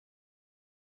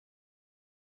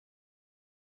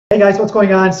Hey guys, what's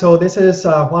going on? So this is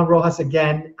Juan Rojas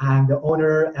again. I'm the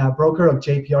owner, broker of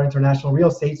JPR International Real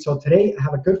Estate. So today I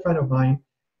have a good friend of mine,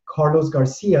 Carlos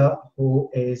Garcia, who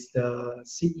is the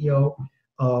CEO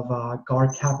of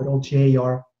GAR Capital,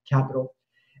 GAR Capital.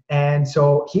 And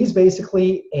so he's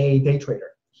basically a day trader.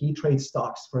 He trades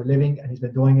stocks for a living, and he's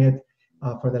been doing it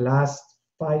for the last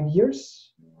 5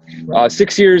 years. Right?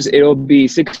 6 years. It'll be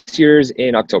 6 years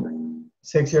in October.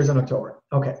 6 years in October.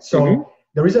 Okay. So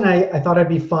the reason I thought it'd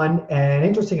be fun and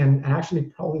interesting and actually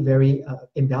probably very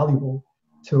invaluable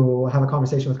to have a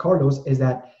conversation with Carlos is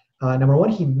that, number one,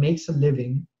 he makes a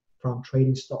living from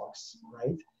trading stocks,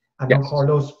 right? I've known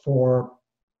Carlos for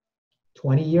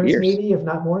 20 years, maybe, if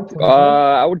not more.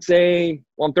 I would say,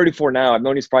 well, I'm 34 now. I've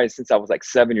known him probably since I was like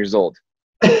 7 years old.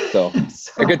 So,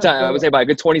 a good time. I would say about a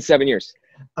good 27 years.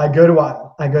 A good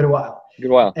while.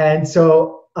 And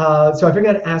so I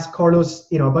figured I'd ask Carlos,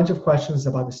 a bunch of questions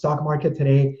about the stock market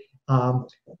today.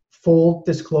 Full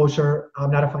disclosure,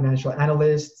 I'm not a financial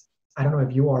analyst. I don't know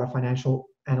if you are a financial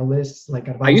analyst, like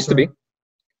advisor. I used to be.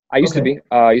 I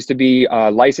used to be a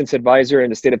licensed advisor in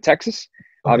the state of Texas.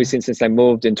 Okay. Obviously, since I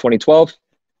moved in 2012,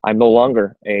 I'm no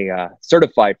longer a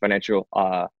certified financial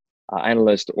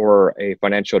analyst or a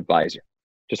financial advisor.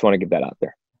 Just want to get that out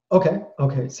there.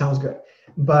 Okay, sounds good.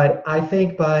 But I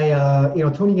think by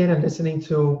tuning in and listening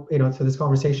to to this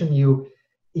conversation,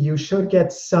 you should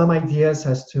get some ideas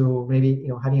as to maybe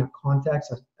having a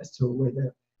context as to where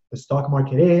the stock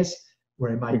market is,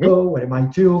 where it might go, what it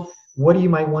might do, what you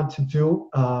might want to do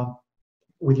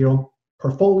with your own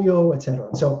portfolio, etc.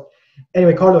 So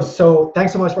anyway, Carlos, so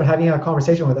thanks so much for having a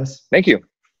conversation with us. Thank you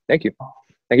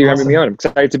for having me on. I'm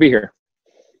excited to be here.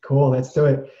 Cool, let's do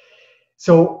it.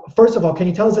 So first of all, can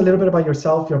you tell us a little bit about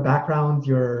yourself, your background,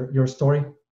 your story?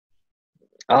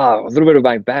 A little bit of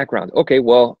my background. Okay,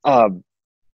 well,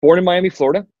 born in Miami,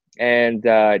 Florida, and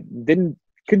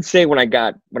couldn't say when I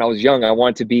was young I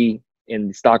wanted to be in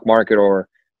the stock market or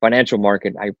financial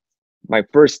market. My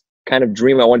first kind of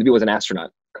dream I wanted to be was an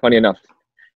astronaut, funny enough.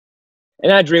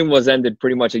 And that dream was ended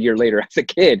pretty much a year later as a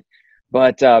kid.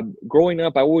 But growing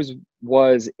up, I always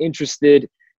was interested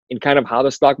in kind of how the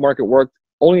stock market worked.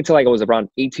 Only until I was around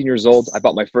 18 years old, I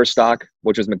bought my first stock,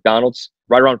 which was McDonald's,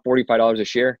 right around $45 a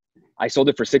share. I sold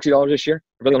it for $60 a share.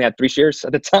 I really only had 3 shares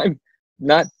at the time,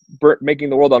 not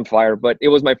making the world on fire, but it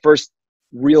was my first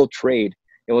real trade.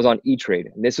 It was on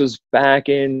E-Trade. And this was back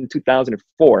in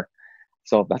 2004.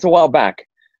 So that's a while back.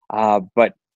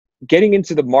 But getting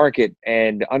into the market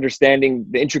and understanding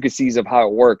the intricacies of how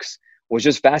it works was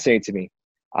just fascinating to me.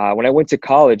 When I went to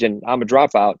college, and I'm a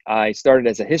dropout, I started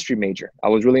as a history major. I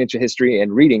was really into history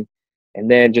and reading, and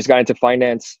then just got into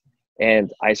finance.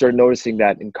 And I started noticing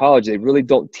that in college, they really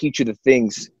don't teach you the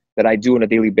things that I do on a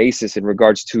daily basis in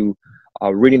regards to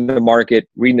reading the market,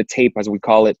 reading the tape, as we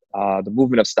call it, the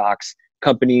movement of stocks,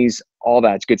 companies, all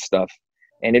that good stuff.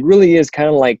 And it really is kind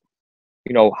of like,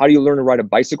 how do you learn to ride a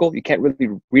bicycle? You can't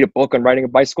really read a book on riding a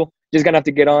bicycle. You're just going to have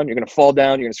to get on. You're going to fall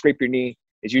down. You're going to scrape your knee.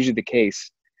 It's usually the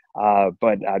case.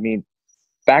 But I mean,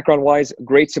 background wise,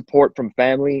 great support from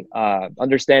family,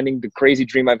 understanding the crazy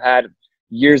dream I've had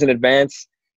years in advance,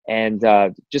 and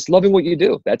just loving what you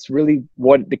do. That's really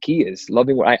what the key is.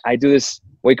 Loving what I do. This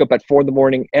wake up at 4 in the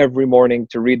morning every morning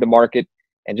to read the market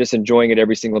and just enjoying it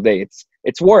every single day.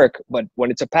 It's work, but when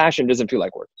it's a passion, it doesn't feel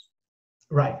like work.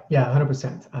 Right. Yeah,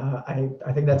 100%.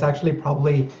 I think that's actually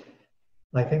probably,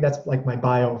 I think that's like my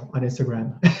bio on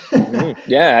Instagram.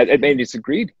 Yeah, I mean, it's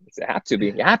agreed. It have to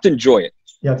be. You have to enjoy it.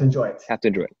 You have to enjoy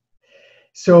it.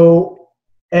 So,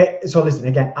 listen,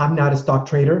 again, I'm not a stock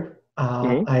trader.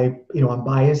 I'm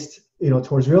biased,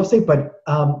 towards real estate, but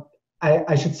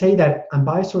I should say that I'm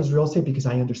biased towards real estate because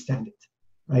I understand it,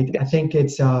 right? Yes. I think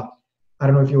it's, I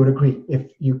don't know if you would agree,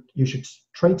 if you should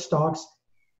trade stocks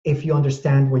if you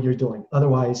understand what you're doing.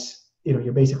 Otherwise,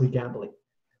 you're basically gambling.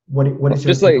 What is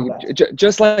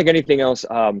just like anything else,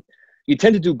 you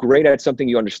tend to do great at something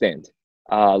you understand.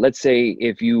 Let's say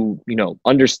if you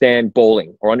understand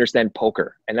bowling or understand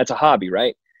poker, and that's a hobby,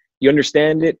 right? You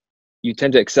understand it, you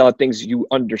tend to excel at things you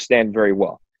understand very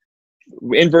well.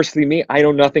 Inversely, me, I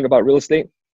know nothing about real estate.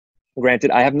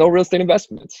 Granted, I have no real estate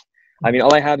investments. I mean,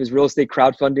 all I have is real estate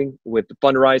crowdfunding with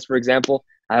Fundrise, for example.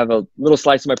 I have a little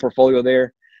slice of my portfolio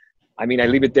there. I mean, I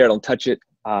leave it there, I don't touch it.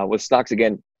 With stocks,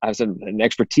 again, I have an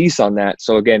expertise on that.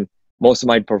 So again, most of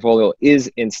my portfolio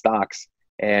is in stocks.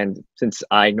 And since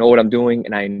I know what I'm doing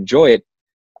and I enjoy it,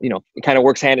 it kind of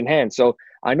works hand in hand. So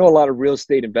I know a lot of real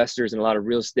estate investors and a lot of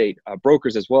real estate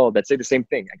brokers as well that say the same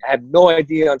thing. I have no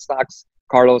idea on stocks,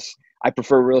 Carlos. I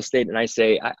prefer real estate. And I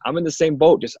say, I'm in the same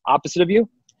boat, just opposite of you.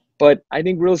 But I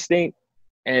think real estate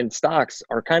and stocks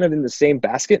are kind of in the same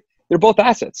basket. They're both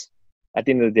assets. at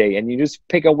the end of the day, and you just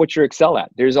pick up what you excel at.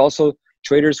 There's also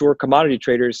traders who are commodity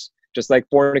traders, just like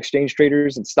foreign exchange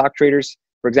traders and stock traders.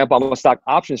 For example, I'm a stock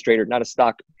options trader, not a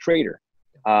stock trader.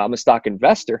 I'm a stock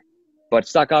investor, but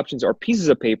stock options are pieces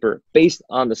of paper based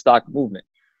on the stock movement.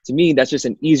 To me, that's just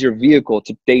an easier vehicle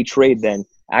to day trade than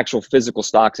actual physical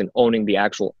stocks and owning the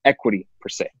actual equity per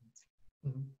se.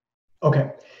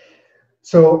 Okay.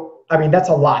 So, I mean, that's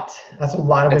a lot. That's a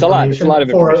lot of information. It's a lot of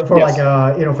information. For yes. Like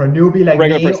a, you know, for a newbie like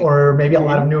me, person. Or maybe a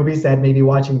lot of newbies that may be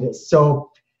watching this.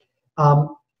 So,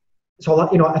 so a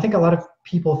lot, you know, I think a lot of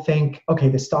people think, okay,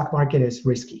 the stock market is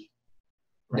risky,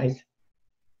 right? Yes.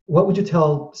 What would you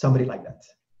tell somebody like that?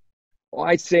 Well,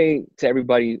 I'd say to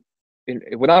everybody,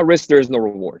 without risk, there is no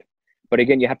reward. But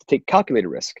again, you have to take calculated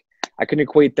risk. I can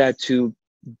equate that to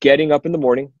getting up in the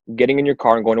morning, getting in your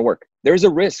car and going to work. There's a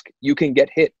risk you can get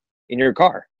hit in your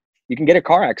car. You can get a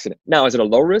car accident. Now, is it a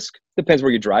low risk? Depends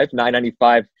where you drive.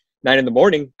 9:95, 9 in the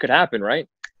morning could happen, right?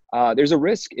 There's a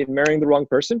risk in marrying the wrong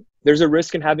person. There's a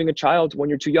risk in having a child when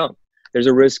you're too young. There's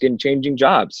a risk in changing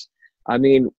jobs. I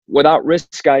mean, without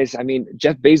risk, guys, I mean,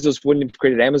 Jeff Bezos wouldn't have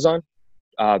created Amazon.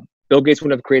 Bill Gates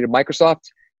wouldn't have created Microsoft.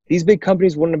 These big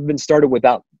companies wouldn't have been started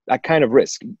without that kind of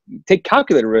risk. Take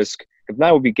calculated risk. If not,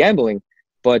 it would be gambling.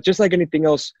 But just like anything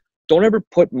else, don't ever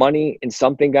put money in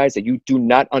something, guys, that you do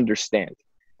not understand.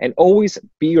 And always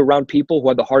be around people who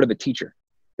have the heart of a teacher.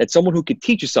 That's someone who could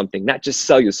teach you something, not just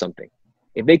sell you something.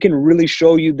 If they can really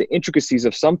show you the intricacies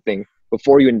of something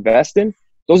before you invest in,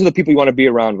 those are the people you want to be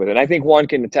around with. And I think Juan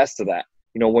can attest to that.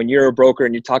 You know, when you're a broker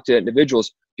and you talk to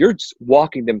individuals, you're just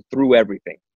walking them through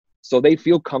everything. So they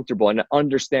feel comfortable and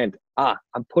understand,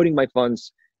 I'm putting my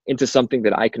funds into something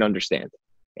that I can understand.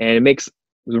 And it makes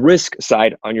the risk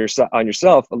side on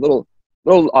yourself a little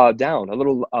down, a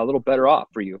little better off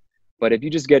for you. But if you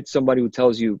just get somebody who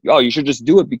tells you, oh, you should just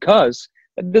do it because,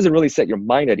 that doesn't really set your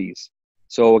mind at ease.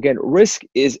 So again, risk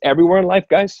is everywhere in life,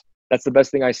 guys. That's the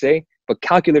best thing I say. But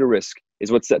calculated risk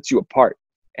is what sets you apart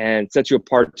and sets you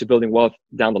apart to building wealth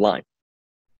down the line.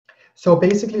 So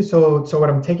basically, so what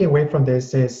I'm taking away from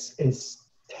this is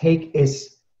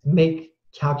make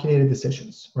calculated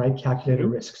decisions, right? Calculated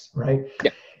risks, right?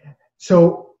 Yeah.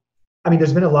 So, I mean,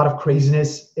 there's been a lot of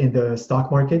craziness in the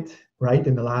stock market, right?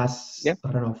 In the last,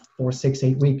 I don't know, 4, 6,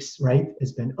 8 weeks, right?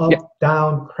 It's been up,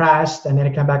 down, crashed, and then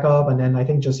it came back up. And then I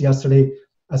think just yesterday,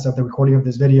 as of the recording of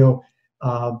this video,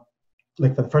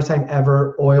 like for the first time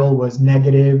ever, oil was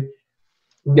negative.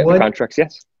 Yeah, the contracts,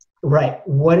 yes. Right.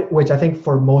 Which I think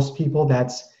for most people,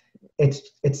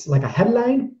 it's like a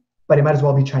headline, but it might as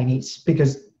well be Chinese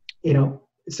because, you know,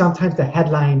 sometimes the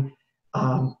headline,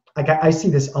 like I see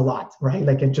this a lot, right?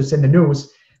 Like it's just in the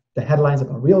news, the headlines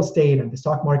about real estate and the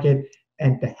stock market,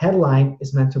 and the headline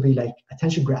is meant to be like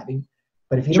attention grabbing.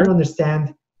 But if you don't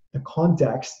understand the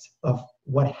context of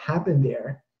what happened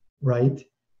there, right,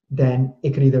 then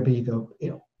it could either be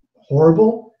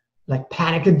horrible, like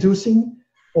panic inducing,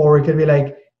 or it could be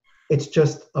like, it's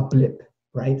just a blip,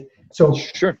 right? So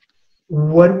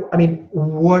what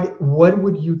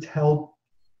would you tell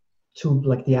to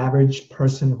like the average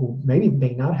person who maybe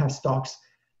may not have stocks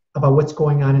about what's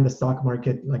going on in the stock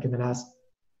market, like in the last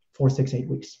 4, 6, 8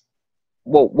 weeks?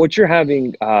 Well, what you're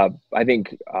having, I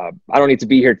think, I don't need to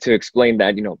be here to explain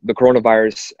that, you know, the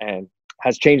coronavirus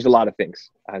has changed a lot of things,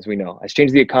 as we know, has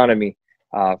changed the economy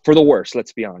for the worse,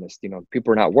 let's be honest. You know,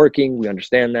 people are not working, we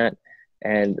understand that.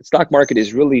 And the stock market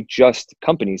is really just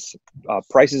companies,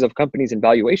 prices of companies and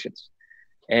valuations.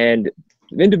 And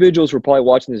individuals who are probably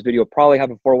watching this video probably have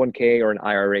a 401k or an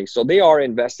IRA. So they are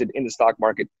invested in the stock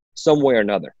market some way or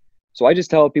another. So I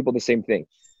just tell people the same thing.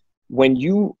 When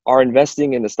you are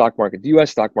investing in the stock market, the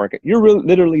US stock market, you're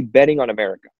literally betting on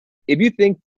America. If you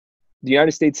think the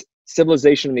United States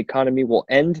civilization and economy will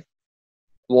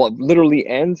literally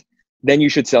end, then you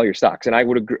should sell your stocks. And I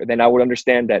would agree, then I would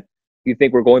understand that you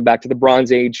think we're going back to the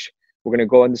Bronze Age, we're going to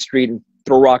go in the street and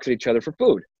throw rocks at each other for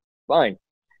food. Fine.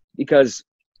 Because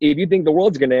if you think the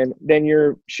world's going to end, then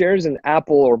your shares in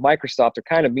Apple or Microsoft are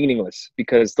kind of meaningless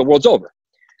because the world's over.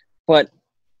 But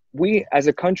we as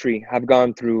a country have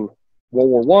gone through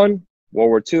World War I, World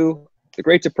War II, the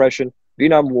Great Depression,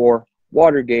 Vietnam War,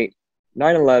 Watergate,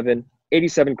 9/11,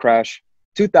 87 crash,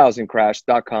 2000 crash,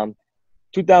 .com,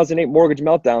 2008 mortgage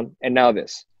meltdown, and now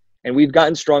this. And we've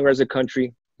gotten stronger as a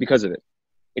country because of it.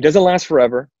 It doesn't last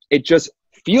forever. It just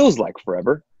feels like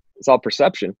forever. It's all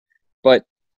perception. But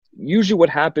usually what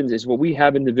happens is when we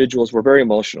have individuals, we're very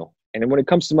emotional. And then when it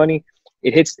comes to money,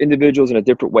 it hits individuals in a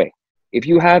different way. If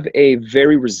you have a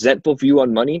very resentful view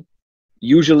on money,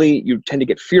 usually you tend to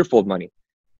get fearful of money.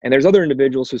 And there's other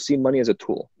individuals who see money as a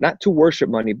tool, not to worship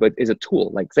money, but as a tool.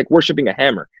 Like it's like worshiping a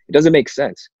hammer. It doesn't make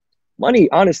sense. Money,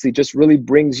 honestly, just really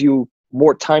brings you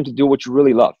more time to do what you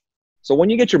really love. So when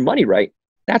you get your money right,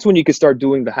 that's when you can start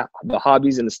doing the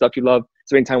hobbies and the stuff you love,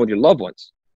 spending time with your loved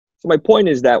ones. So my point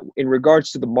is that in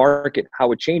regards to the market,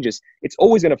 how it changes, it's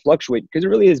always going to fluctuate because it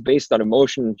really is based on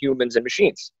emotion, humans, and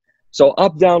machines. So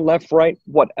up, down, left, right,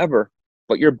 whatever,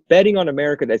 but you're betting on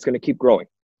America that's going to keep growing.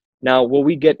 Now, will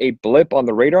we get a blip on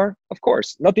the radar? Of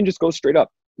course. Nothing just goes straight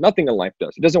up. Nothing in life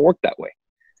does. It doesn't work that way.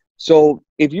 So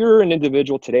if you're an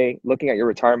individual today looking at your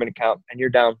retirement account and you're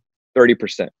down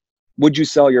 30%, would you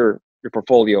sell your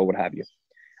portfolio, what have you?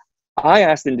 I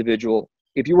asked the individual,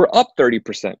 if you were up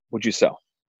 30%, would you sell?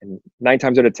 And 9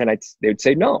 times out of 10, they would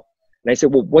say no. And I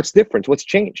said, well, what's different? What's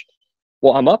changed?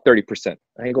 Well, I'm up 30%.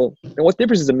 And I go, and what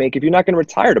difference does it make if you're not going to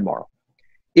retire tomorrow?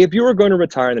 If you were going to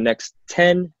retire in the next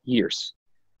 10 years,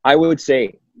 I would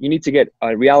say you need to get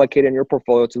reallocated in your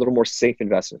portfolio to a little more safe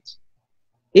investments.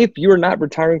 If you're not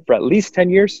retiring for at least 10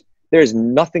 years, there is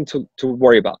nothing to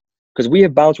worry about because we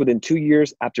have bounced within 2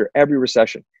 years after every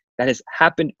recession. That has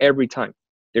happened every time.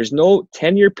 There's no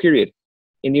 10-year period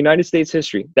in the United States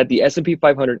history that the S&P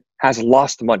 500 has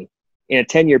lost money in a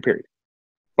 10-year period.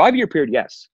 5-year period,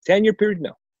 yes. 10-year period,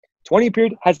 no. 20-year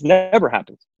period has never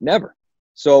happened. Never.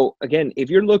 So again, if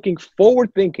you're looking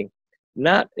forward thinking,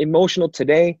 not emotional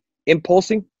today,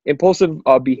 impulsive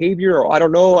behavior, or I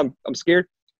don't know, I'm scared.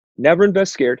 Never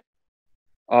invest scared.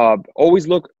 Always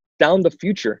look down the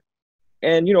future.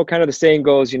 And, kind of the saying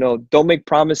goes, don't make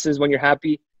promises when you're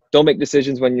happy. Don't make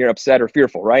decisions when you're upset or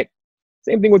fearful, right?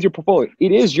 Same thing with your portfolio.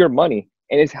 It is your money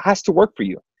and it has to work for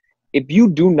you. If you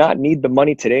do not need the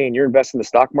money today and you're investing in the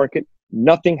stock market,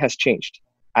 nothing has changed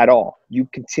at all. You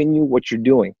continue what you're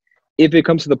doing. If it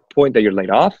comes to the point that you're laid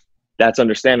off, that's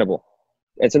understandable.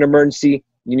 It's an emergency.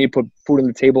 You need to put food on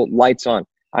the table, lights on.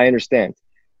 I understand.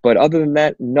 But other than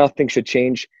that, nothing should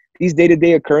change. These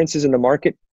day-to-day occurrences in the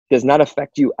market does not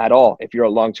affect you at all if you're a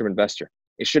long-term investor.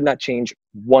 It should not change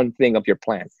one thing of your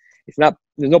plan. There's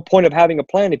no point of having a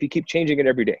plan if you keep changing it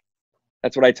every day.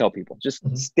 That's what I tell people. Just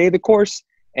stay the course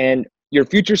and your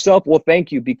future self will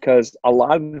thank you because a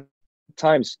lot of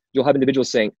times you'll have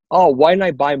individuals saying, oh, why didn't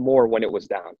I buy more when it was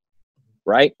down,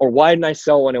 right? Or why didn't I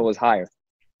sell when it was higher?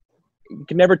 You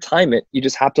can never time it. You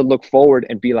just have to look forward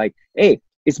and be like, hey,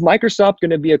 is Microsoft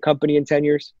going to be a company in 10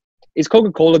 years? Is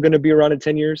Coca-Cola going to be around in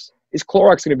 10 years? Is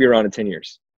Clorox going to be around in 10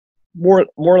 years? More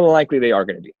than likely they are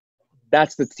going to be.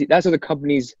 That's the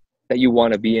companies that you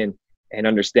want to be in and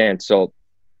understand. So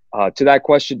to that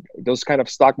question, those kind of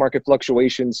stock market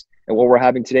fluctuations and what we're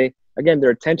having today, again,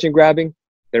 they're attention grabbing.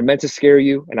 They're meant to scare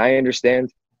you. And I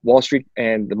understand Wall Street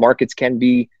and the markets can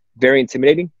be very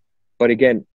intimidating. But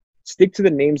again, stick to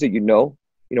the names that you know.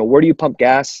 Where do you pump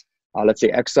gas? Let's say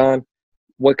Exxon.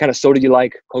 What kind of soda do you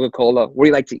like? Coca-Cola. What do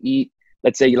you like to eat?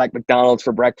 Let's say you like McDonald's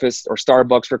for breakfast or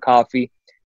Starbucks for coffee.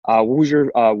 Who's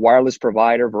your wireless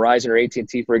provider, Verizon or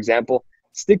AT&T, for example?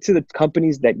 Stick to the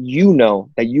companies that you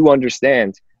know, that you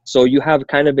understand, so you have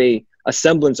kind of a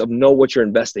semblance of know what you're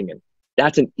investing in.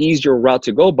 That's an easier route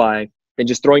to go by than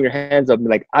just throwing your hands up and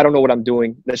be like, I don't know what I'm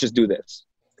doing. Let's just do this.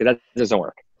 Because that doesn't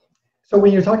work. So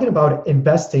when you're talking about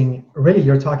investing, really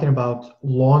you're talking about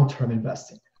long-term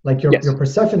investing. Like your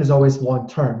perception is always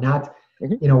long-term, not,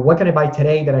 what can I buy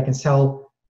today that I can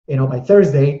sell, by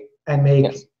Thursday and make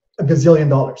a gazillion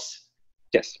dollars.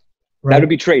 Yes. Right? That would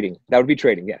be trading.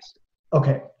 Yes.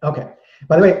 Okay.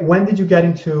 By the way, when did you get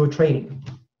into trading?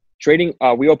 Trading,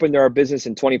 we opened our business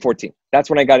in 2014. That's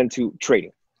when I got into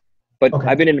trading. But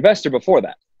I've been an investor before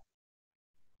that.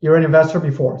 You're an investor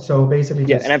before. So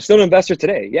basically and I'm still an investor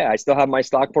today. Yeah, I still have my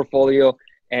stock portfolio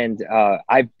and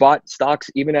I've bought stocks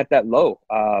even at that low.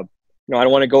 I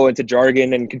don't want to go into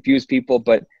jargon and confuse people,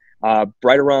 but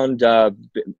right around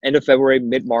end of February,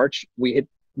 mid-March, we hit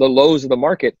the lows of the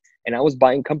market and I was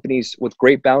buying companies with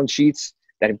great balance sheets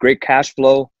that have great cash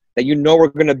flow that are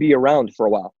going to be around for a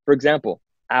while. For example,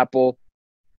 Apple,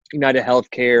 United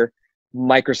Healthcare,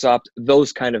 Microsoft,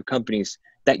 those kind of companies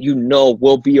that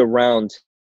will be around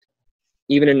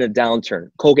even in a downturn.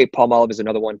 Colgate-Palmolive is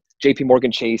another one. JP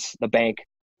Morgan Chase, the bank,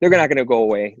 they're not going to go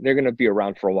away. They're going to be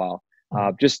around for a while.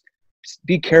 Just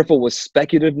be careful with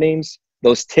speculative names,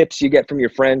 those tips you get from your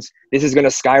friends. This is going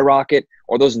to skyrocket,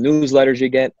 or those newsletters you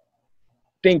get.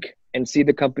 Think and see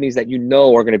the companies that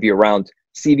are going to be around.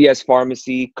 CVS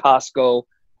Pharmacy, Costco.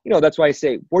 That's why I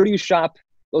say, where do you shop?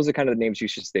 Those are kind of the names you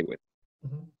should stay with.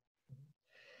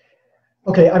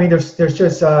 Okay. I mean, there's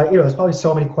just, there's probably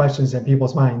so many questions in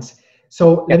people's minds.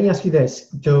 So let me ask you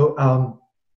this.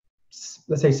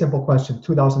 Let's say simple question,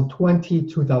 2020,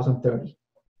 2030.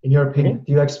 In your opinion,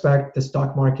 do you expect the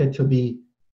stock market to be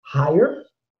higher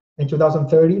in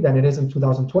 2030 than it is in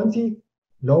 2020?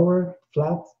 Lower,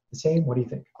 flat, the same? What do you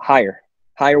think? Higher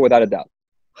without a doubt.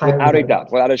 Without a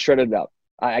doubt, without a shred of doubt.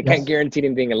 I can't guarantee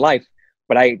anything in life,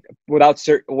 but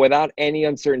without any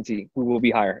uncertainty, we will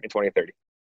be higher in 2030.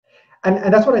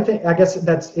 And that's what I think. I guess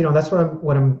that's that's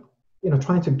what I'm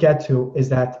trying to get to, is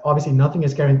that obviously nothing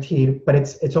is guaranteed, but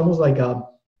it's almost like a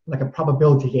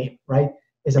probability game, right?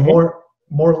 Is it more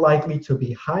likely to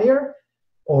be higher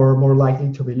or more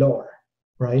likely to be lower,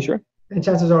 right? Sure. And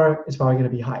chances are it's probably going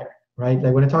to be higher, right?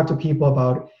 Like when I talk to people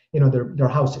about their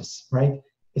houses, right?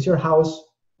 Is your house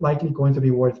likely going to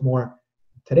be worth more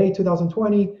today,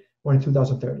 2020, or in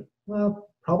 2030? Well,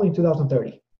 probably in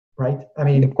 2030, right? I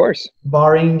mean, of course,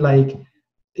 barring like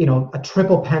a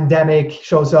triple pandemic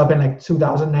shows up in like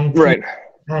 2019, right?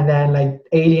 And then like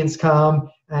aliens come,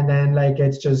 and then like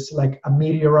it's just like a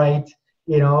meteorite,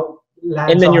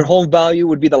 lands and then your home value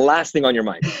would be the last thing on your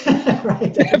mind.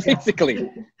 Right.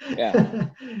 Basically. Yeah.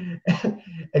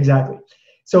 Exactly.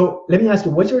 So let me ask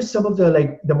you, what are some of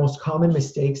the most common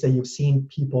mistakes that you've seen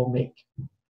people make?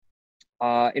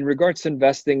 In regards to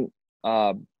investing,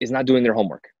 is not doing their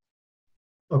homework.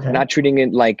 Okay. Not treating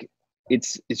it like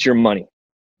it's your money.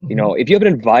 If you have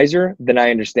an advisor, then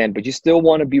I understand, but you still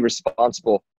want to be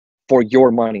responsible for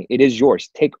your money. It is yours.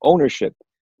 Take ownership.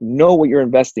 Know what you're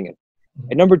investing in.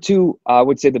 And number two, I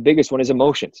would say the biggest one is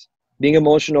emotions. Being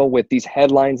emotional with these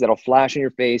headlines that'll flash in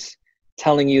your face,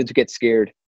 telling you to get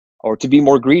scared or to be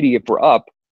more greedy if we're up.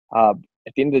 At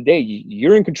the end of the day,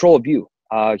 you're in control of you.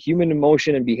 Human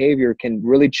emotion and behavior can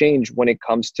really change when it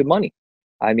comes to money.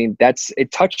 I mean,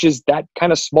 it touches that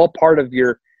kind of small part of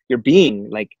your being.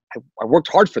 Like, I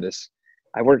worked hard for this.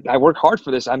 I worked hard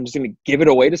for this. I'm just going to give it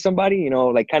away to somebody,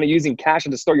 like kind of using cash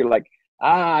in the store. You're like,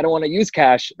 I don't want to use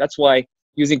cash. That's why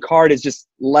using card is just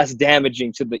less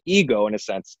damaging to the ego in a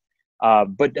sense.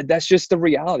 But that's just the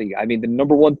reality. I mean, the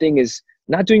number one thing is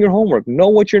not doing your homework. Know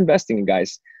what you're investing in,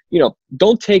 guys.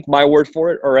 Don't take my word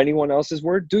for it or anyone else's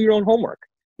word. Do your own homework.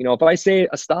 If I say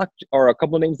a stock or a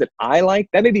couple of names that I like,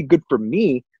 that may be good for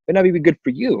me, but not be good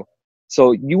for you.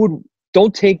 So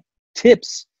don't take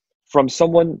tips from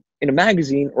someone in a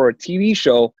magazine or a TV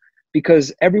show,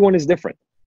 because everyone is different.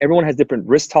 Everyone has different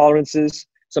risk tolerances.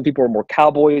 Some people are more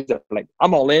cowboys. They're like,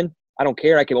 I'm all in. I don't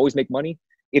care. I can always make money.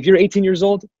 If you're 18 years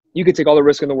old, you can take all the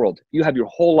risk in the world. You have your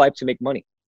whole life to make money,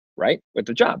 right? With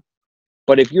the job.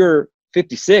 But if you're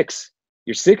 56,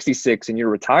 you're 66 and you're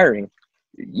retiring,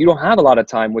 you don't have a lot of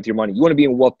time with your money. You want to be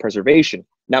in wealth preservation,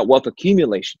 not wealth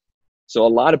accumulation. So a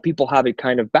lot of people have it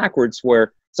kind of backwards,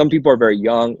 where some people are very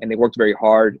young and they worked very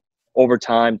hard over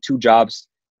time, 2 jobs.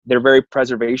 They're very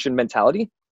preservation mentality.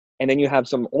 And then you have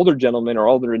some older gentlemen or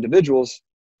older individuals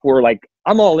who are like,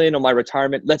 I'm all in on my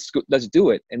retirement. Let's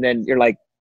do it. And then you're like,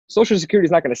 Social Security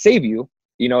is not going to save you.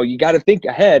 You got to think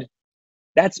ahead.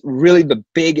 That's really the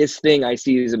biggest thing I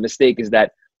see as a mistake, is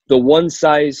that the one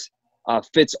size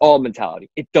fits all mentality.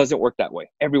 It doesn't work that way.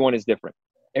 Everyone is different.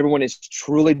 Everyone is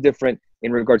truly different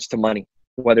in regards to money,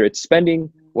 whether it's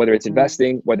spending, whether it's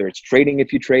investing, whether it's trading.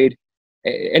 If you trade,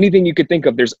 anything you could think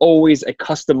of, there's always a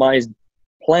customized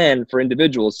plan for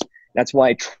individuals. That's why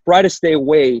I try to stay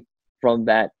away from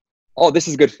that. Oh, this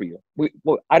is good for you.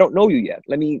 I don't know you yet.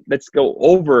 Let's go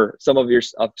over some of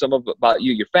about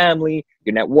you, your family,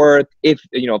 your net worth. If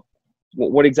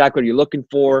what exactly are you looking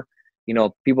for?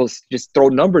 People just throw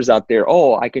numbers out there.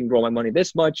 Oh, I can grow my money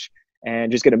this much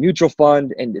and just get a mutual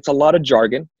fund. And it's a lot of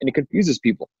jargon and it confuses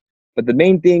people. But the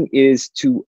main thing is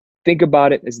to think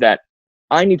about it is that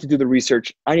I need to do the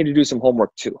research. I need to do some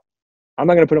homework too. I'm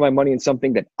not going to put my money in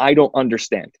something that I don't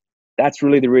understand. That's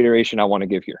really the reiteration I want to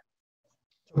give here.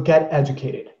 So get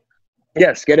educated.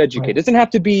 Yes, get educated. Right. It doesn't have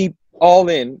to be all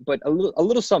in, but a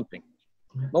little something.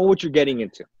 Know what you're getting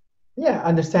into. Yeah,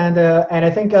 understand. And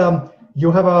I think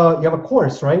you have a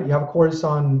course, right? You have a course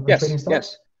on trading stocks.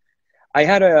 Yes. I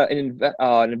had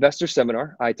an investor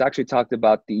seminar. I actually talked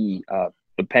about the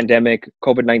pandemic,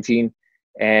 COVID-19,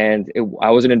 and I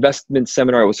was an investment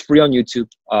seminar. It was free on YouTube.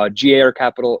 GAR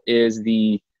Capital is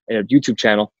the YouTube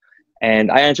channel,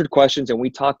 and I answered questions, and we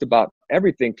talked about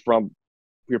everything from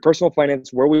your personal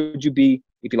finance. Where would you be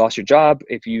if you lost your job?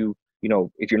 If you're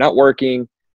not working,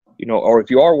 or if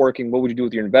you are working, what would you do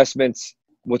with your investments?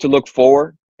 What to look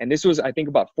for? And this was, I think,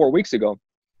 about 4 weeks ago.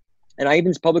 And I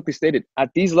even publicly stated, at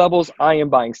these levels, I am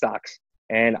buying stocks.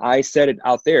 And I said it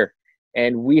out there.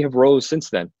 And we have rose since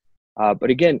then. But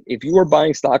again, if you are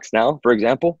buying stocks now, for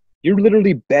example, you're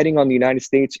literally betting on the United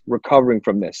States recovering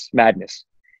from this madness.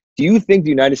 Do you think the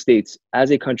United States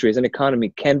as a country, as an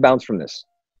economy, can bounce from this?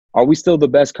 Are we still the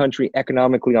best country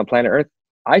economically on planet Earth?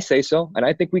 I say so, and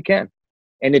I think we can.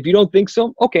 And if you don't think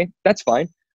so, okay, that's fine.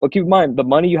 But keep in mind, the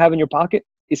money you have in your pocket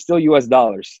is still US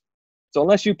dollars. So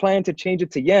unless you plan to change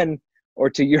it to yen or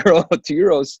to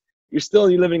euros,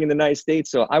 you're living in the United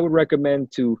States. So I would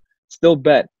recommend to still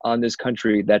bet on this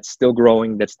country that's still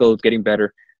growing, that's still getting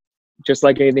better. Just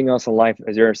like anything else in life,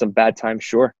 is there some bad times?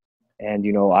 Sure. And,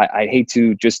 I hate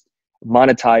to just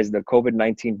monetize the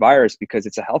COVID-19 virus because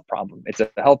it's a health problem. It's a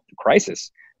health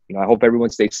crisis. I hope everyone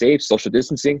stays safe, social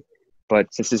distancing.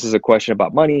 But since this is a question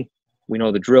about money, we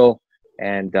know the drill.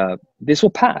 And this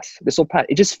will pass. This will pass.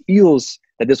 It just feels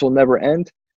that this will never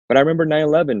end. But I remember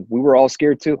 9/11, we were all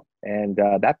scared too. And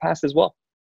that passed as well.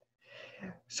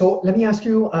 So let me ask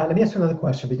you another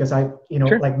question, because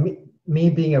Sure. like me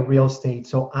being a real estate.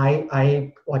 So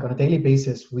I like on a daily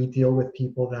basis, we deal with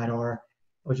people that are,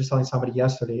 I was just telling somebody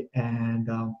yesterday, and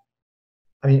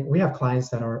we have clients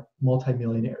that are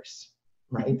multimillionaires,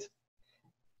 right?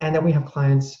 And then we have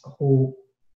clients who,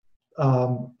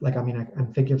 I'm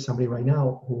thinking of somebody right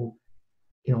now who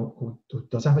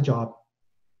doesn't have a job,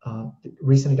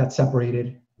 recently got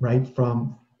separated, right,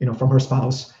 from her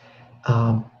spouse.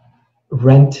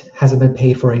 Rent hasn't been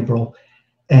paid for April.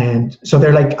 And so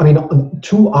they're like, on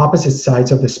two opposite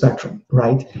sides of the spectrum,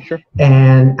 right? Sure.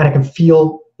 And I can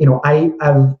feel, I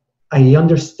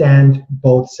understand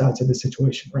both sides of the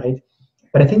situation, right?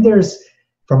 But I think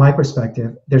from my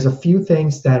perspective, there's a few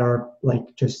things that are like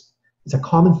it's a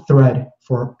common thread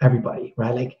for everybody,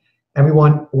 right? Like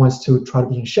everyone wants to try to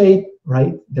be in shape,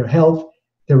 right? Their health,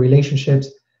 their relationships,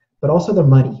 but also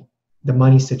the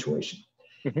money situation.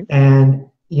 Mm-hmm. And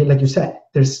like you said,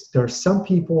 there are some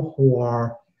people who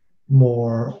are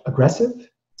more aggressive,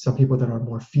 some people that are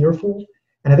more fearful.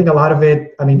 And I think a lot of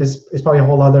it, this is probably a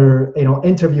whole other,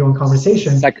 interview and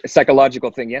conversation. Psychological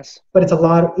thing, yes. But it's a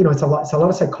lot, it's a lot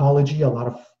of psychology, a lot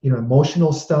of,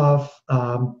 emotional stuff,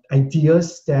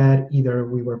 ideas that either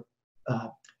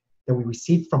that we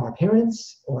received from our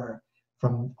parents or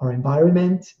from our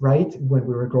environment, right? When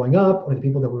we were growing up, or the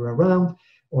people that we were around,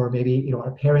 or maybe,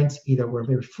 our parents either were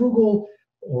very frugal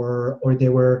or they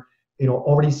were,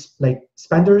 already like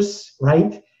spenders,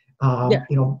 right?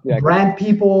 Brand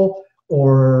people,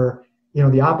 or,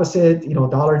 the opposite,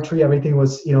 Dollar Tree, everything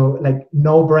was, like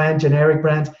no brand, generic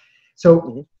brands.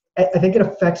 So I think it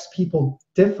affects people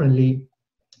differently,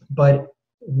 but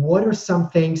what are some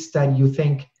things that you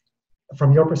think,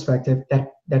 from your perspective,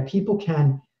 that people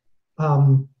can,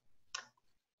 that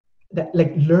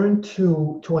like learn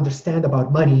to understand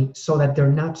about money so that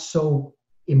they're not so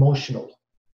emotional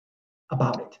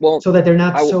about it, so that they're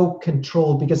not so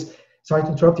controlled? Because, sorry to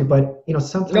interrupt you, but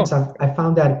sometimes I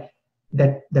found that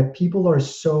people are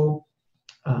so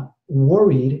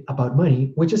worried about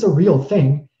money, which is a real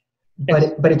thing,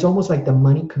 but it's almost like the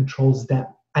money controls them.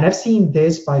 And I've seen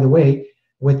this, by the way,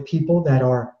 with people that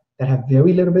have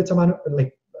very little bits amount,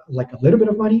 like a little bit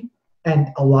of money and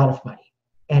a lot of money,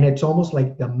 and it's almost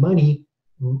like the money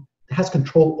has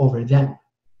control over them,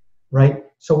 right?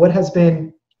 So what has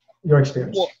been your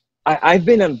experience? Well, I've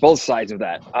been on both sides of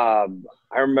that.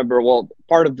 I remember,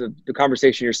 part of the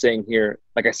conversation you're saying here,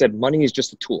 like I said, money is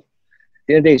just a tool. At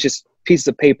the end of the day, it's just pieces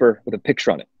of paper with a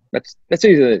picture on it. That's what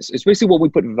it is. It's basically what we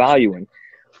put value in.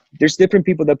 There's different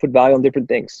people that put value on different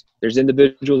things. There's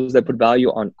individuals that put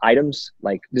value on items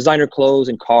like designer clothes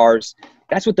and cars.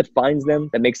 That's what defines them,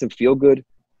 that makes them feel good.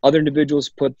 Other individuals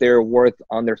put their worth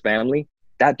on their family.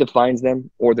 That defines them,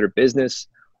 or their business,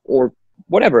 or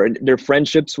whatever, their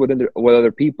friendships with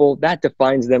other people. That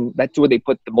defines them. That's what they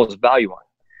put the most value on.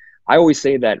 I always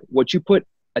say that what you put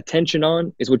attention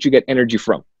on is what you get energy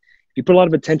from. If you put a lot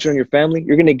of attention on your family,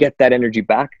 you're going to get that energy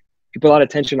back. If you put a lot of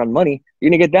attention on money, you're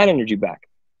going to get that energy back.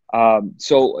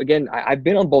 So again, I've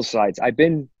been on both sides. I've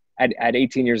been at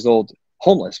 18 years old,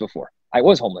 homeless before. I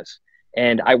was homeless,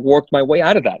 and I worked my way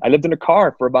out of that. I lived in a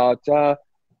car for about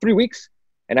 3 weeks.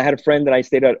 And I had a friend that I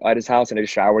stayed at his house, and I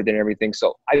showered and everything.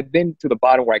 So I've been to the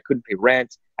bottom where I couldn't pay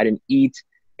rent. I didn't eat.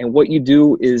 And what you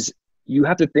do is you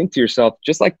have to think to yourself,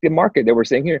 just like the market that we're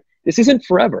saying here, this isn't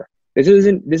forever. This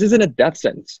isn't a death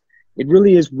sentence. It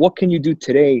really is, what can you do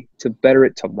today to better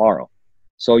it tomorrow?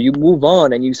 So you move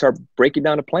on and you start breaking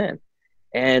down a plan.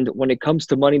 And when it comes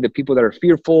to money, the people that are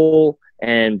fearful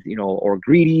and, or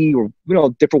greedy, or,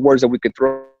 different words that we could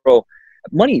throw,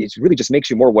 money is really just makes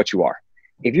you more what you are.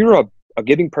 If you're a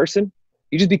giving person,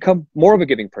 you just become more of a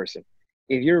giving person.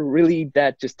 If you're really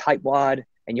that just tightwad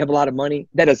and you have a lot of money,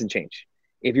 that doesn't change.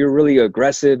 If you're really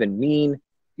aggressive and mean,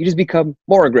 you just become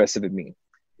more aggressive and mean.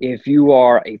 If you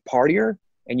are a partier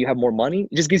and you have more money,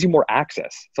 it just gives you more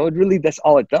access. So that's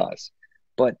all it does.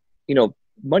 But,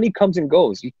 money comes and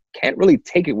goes. You can't really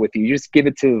take it with you. You just give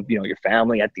it to, your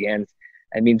family at the end.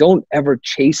 Don't ever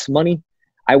chase money.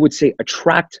 I would say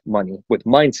attract money with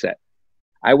mindset.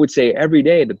 I would say every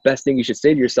day, the best thing you should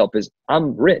say to yourself is,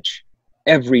 I'm rich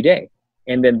every day.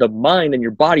 And then the mind and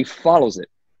your body follows it.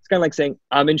 It's kind of like saying,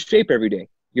 I'm in shape every day.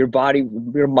 Your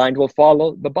mind will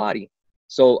follow the body.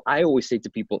 So I always say to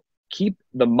people, keep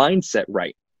the mindset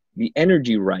right, the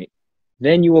energy right,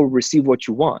 then you will receive what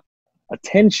you want.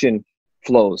 Attention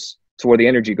flows to where the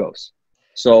energy goes.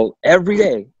 So every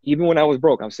day, even when I was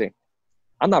broke, I'm saying,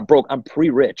 I'm not broke, I'm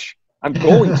pre-rich. I'm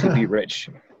going to be rich.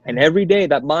 And every day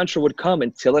that mantra would come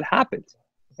until it happened.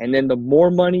 And then the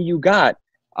more money you got,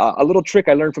 a little trick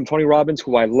I learned from Tony Robbins,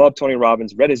 who I love Tony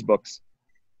Robbins, read his books.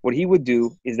 What he would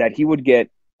do is that he would get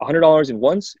 $100 in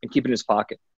ones and keep it in his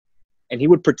pocket. And he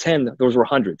would pretend those were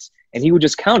hundreds. And he would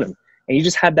just count them. And he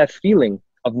just had that feeling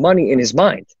of money in his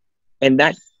mind. And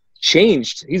that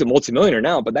changed. He's a multimillionaire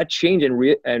now, but that changed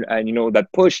and you know,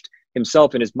 that pushed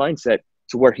himself and his mindset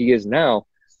to where he is now,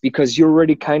 because you're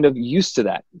already kind of used to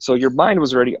that. So your mind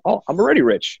was already, oh, I'm already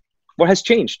rich. What has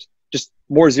changed? Just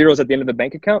more zeros at the end of the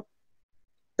bank account?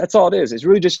 That's all it is. It's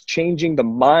really just changing the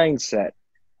mindset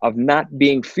of not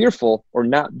being fearful or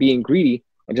not being greedy,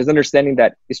 and just understanding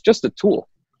that it's just a tool.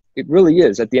 It really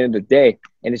is at the end of the day,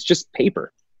 and it's just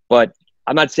paper. But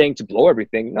I'm not saying to blow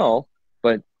everything, no,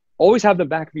 but always have the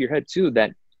back of your head too,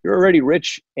 that you're already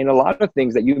rich in a lot of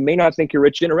things that you may not think you're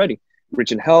rich in already.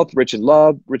 Rich in health, rich in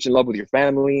love with your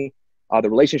family, the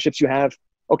relationships you have.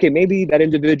 Okay, maybe that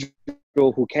individual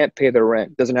who can't pay their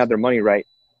rent, doesn't have their money right,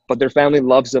 but their family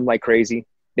loves them like crazy.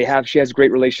 She has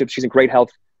great relationships. She's in great health.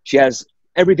 She has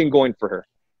everything going for her.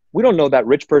 We don't know that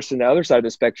rich person, the other side of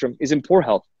the spectrum, is in poor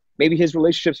health. Maybe his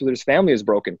relationships with his family is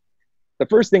broken. The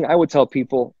first thing I would tell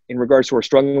people in regards to who are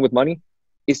struggling with money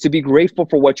is to be grateful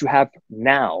for what you have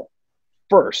now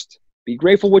first. Be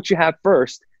grateful what you have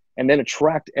first, and then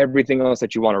attract everything else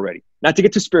that you want already. Not to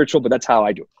get too spiritual, but that's how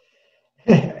I do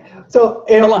it. So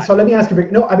let me ask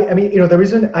you, no, I mean, the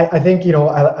reason I think,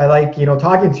 I like,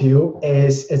 talking to you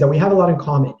is that we have a lot in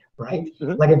common, right?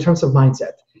 Mm-hmm. Like in terms of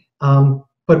mindset.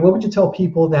 But what would you tell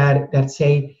people that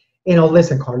say,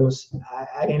 listen, Carlos,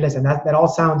 I mean, listen, that all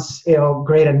sounds,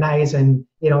 great and nice, and,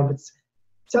 it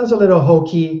sounds a little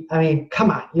hokey. I mean, come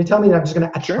on, you tell me that I'm just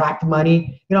going to attract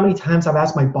money. You know how many times I've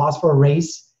asked my boss for a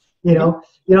raise, You know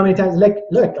how many times,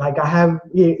 look, like I have,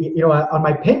 on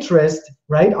my Pinterest,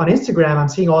 right, on Instagram, I'm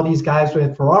seeing all these guys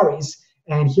with Ferraris,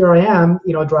 and here I am,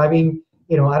 driving,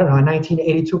 I don't know, a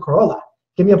 1982 Corolla.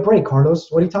 Give me a break,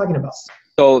 Carlos. What are you talking about?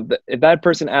 So if that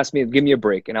person asked me, give me a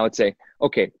break, and I would say,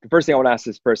 okay, the first thing I would ask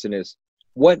this person is,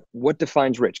 what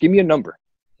defines rich? Give me a number.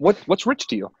 What's rich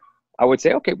to you? I would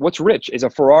say, okay, what's rich? Is a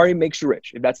Ferrari makes you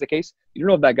rich? If that's the case, you don't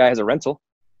know if that guy has a rental.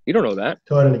 You don't know that.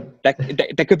 Totally.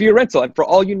 That could be a rental. And for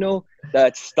all you know,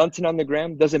 that stunting on the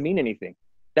gram doesn't mean anything.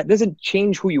 That doesn't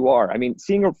change who you are. I mean,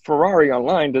 seeing a Ferrari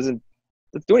online doesn't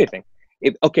do anything.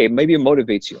 Okay, maybe it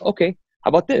motivates you. Okay, how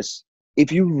about this?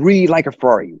 If you really like a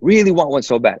Ferrari, you really want one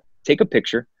so bad, take a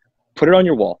picture, put it on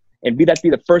your wall, and be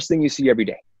the first thing you see every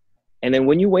day. And then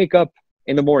when you wake up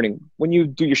in the morning, when you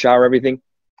do your shower, everything,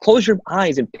 close your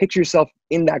eyes and picture yourself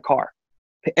in that car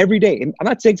every day. And I'm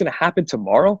not saying it's going to happen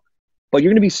tomorrow, but you're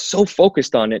going to be so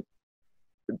focused on it.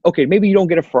 Okay, maybe you don't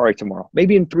get a Ferrari tomorrow.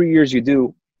 Maybe in 3 years you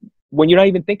do, when you're not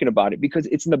even thinking about it, because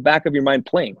it's in the back of your mind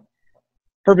playing.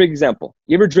 Perfect example.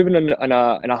 You ever driven on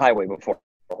a highway before,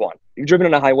 Juan? You've driven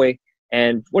on a highway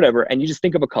and whatever, and you just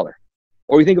think of a color,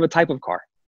 or you think of a type of car,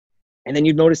 and then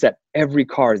you notice that every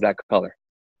car is that color.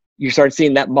 You start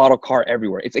seeing that model car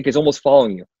everywhere. It's like it's almost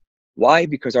following you. Why?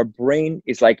 Because our brain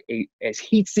is like a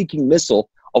heat-seeking missile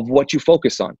of what you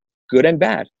focus on, good and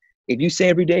bad. If you say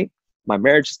every day, my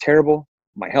marriage is terrible,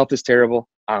 my health is terrible,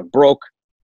 I'm broke,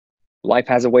 life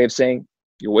has a way of saying,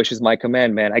 your wish is my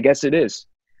command, man. I guess it is.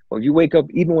 Well, if you wake up,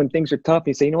 even when things are tough, and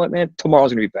you say, you know what, man,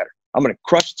 tomorrow's going to be better. I'm going to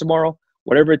crush tomorrow,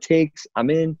 whatever it takes. I'm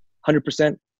in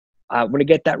 100%. I'm going to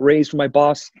get that raise from my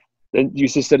boss. Then you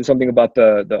just said something about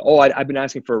I've been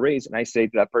asking for a raise. And I say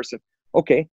to that person,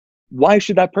 okay, why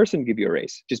should that person give you a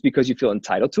raise? Just because you feel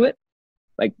entitled to it?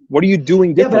 Like, what are you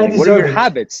doing differently? What are your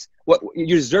habits? What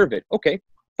you deserve it. Okay,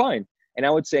 fine. And I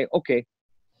would say, okay,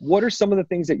 what are some of the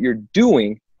things that you're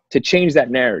doing to change that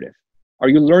narrative? Are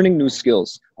you learning new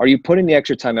skills? Are you putting the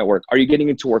extra time at work? Are you getting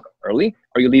into work early?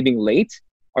 Are you leaving late?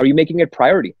 Are you making it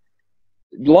priority?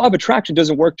 The law of attraction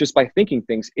doesn't work just by thinking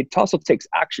things. It also takes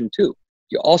action too.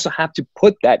 You also have to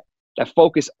put that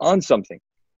focus on something.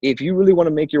 If you really want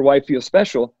to make your wife feel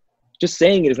special, just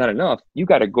saying it is not enough. You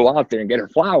got to go out there and get her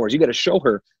flowers. You got to show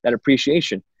her that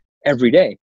appreciation every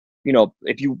day.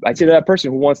 I say to that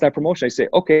person who wants that promotion, I say,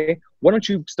 okay, why don't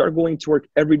you start going to work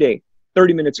every day,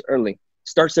 30 minutes early,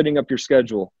 start setting up your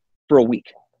schedule for a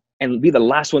week and be the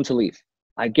last one to leave.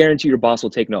 I guarantee your boss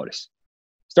will take notice.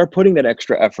 Start putting that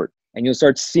extra effort and you'll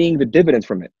start seeing the dividends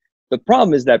from it. The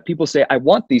problem is that people say, I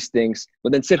want these things,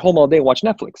 but then sit home all day and watch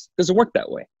Netflix. It doesn't work that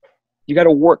way. you got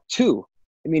to work too.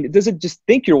 I mean, it doesn't just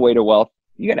think your way to wealth.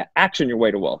 You got to action your way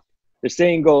to wealth. The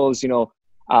saying goes,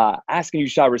 ask and you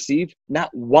shall receive, not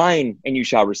whine and you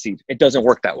shall receive. It doesn't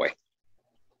work that way.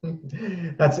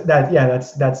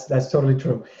 That's totally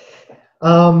true.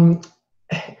 Again,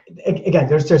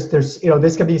 there's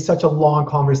this can be such a long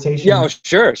conversation. Yeah,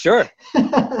 sure.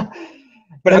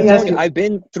 But I'm telling you, I've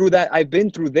been through that. I've been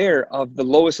through there of the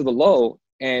lowest of the low.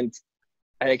 And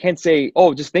I can't say,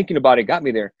 oh, just thinking about it got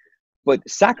me there. But the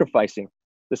sacrificing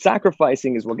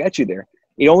is what gets you there.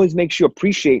 It always makes you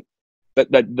appreciate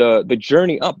the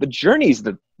journey up. The journey is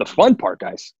the fun part,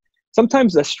 guys.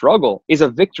 Sometimes the struggle is a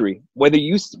victory, whether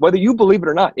you believe it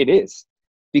or not. It is,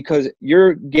 because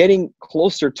you're getting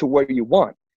closer to what you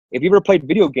want. If you ever played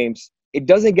video games, it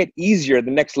doesn't get easier the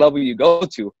next level you go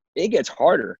to. It gets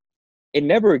harder. It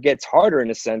never gets harder in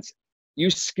a sense.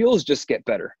 Your skills just get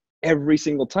better every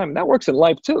single time. And that works in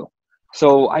life too.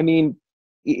 So, I mean,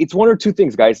 it's one or two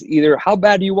things, guys. Either how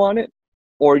bad do you want it,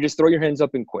 or just throw your hands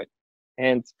up and quit.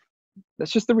 And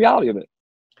that's just the reality of it.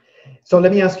 So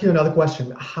let me ask you another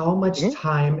question. How much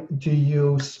time do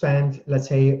you spend, let's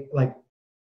say, like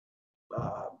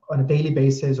on a daily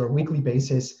basis or weekly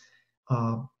basis,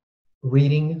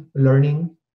 reading,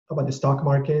 learning about the stock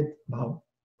market, about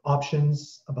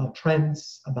options, about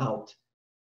trends, about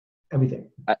everything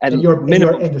in your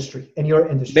industry?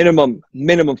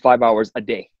 Minimum 5 hours a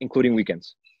day, including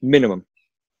weekends. Minimum.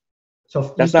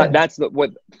 So that's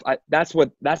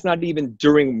not even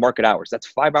during market hours. That's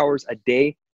 5 hours a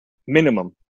day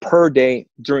minimum per day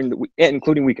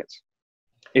including weekends.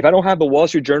 If I don't have the Wall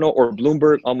Street Journal or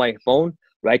Bloomberg on my phone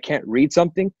where I can't read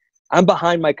something, I'm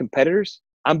behind my competitors.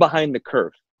 I'm behind the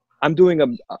curve. I'm doing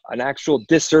an actual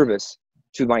disservice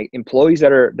to my employees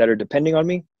that are depending on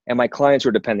me and my clients who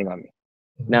are depending on me.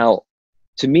 Now,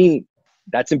 to me,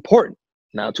 that's important.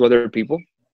 Now, to other people,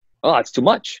 oh, it's too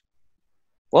much.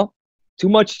 Well, too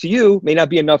much to you may not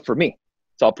be enough for me.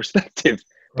 It's all perspective.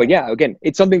 But yeah, again,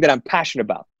 it's something that I'm passionate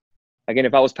about. Again,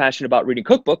 if I was passionate about reading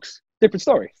cookbooks, different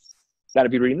story. Got to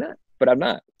be reading that, but I'm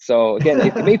not. So again,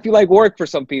 it may feel like work for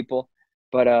some people,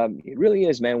 but it really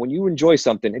is, man. When you enjoy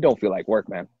something, it don't feel like work,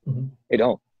 man. It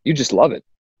don't. You just love it.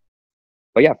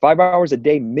 But yeah, 5 hours a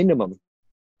day minimum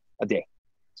a day.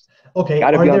 Okay.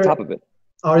 Got to be on top of it.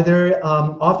 Are there,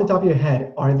 off the top of your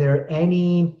head, are there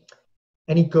any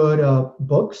good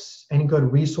books, any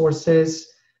good resources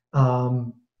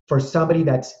for somebody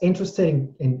that's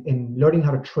interested in learning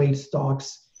how to trade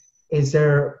stocks? Is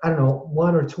there, I don't know,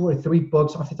 1 or 2 or 3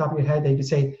 books off the top of your head that you could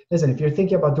say, listen, if you're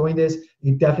thinking about doing this,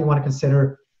 you definitely want to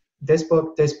consider this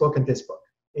book, and this book.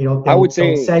 I would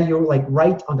say they'll set you like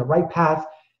right on the right path,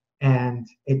 and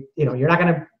you're not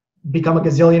going to become a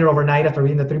gazillionaire overnight after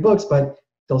reading the 3 books, but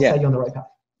they'll set you on the right path.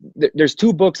 There's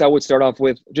 2 books I would start off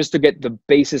with just to get the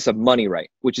basis of money right,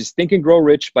 which is Think and Grow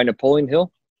Rich by Napoleon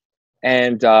Hill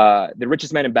and The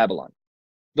Richest Man in Babylon.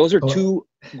 Those are 2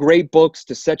 great books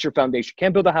to set your foundation.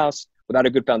 Can't build a house without a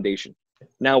good foundation.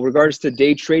 Now, in regards to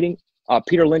day trading,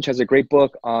 Peter Lynch has a great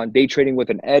book on day trading with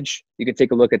an edge. You can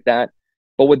take a look at that.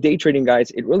 But with day trading,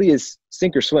 guys, it really is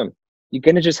sink or swim. You're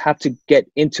going to just have to get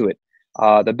into it.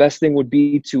 The best thing would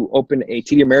be to open a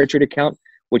TD Ameritrade account,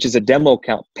 which is a demo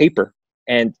account, paper,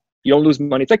 and you don't lose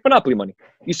money. It's like Monopoly money.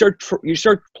 You start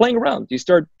playing around. You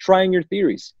start trying your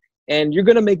theories, and you're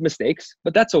going to make mistakes,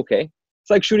 but that's okay. It's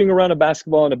like shooting around a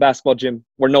basketball in a basketball gym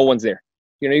where no one's there.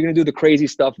 You're going to do the crazy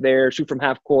stuff there, shoot from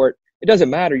half court. It doesn't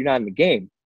matter. You're not in the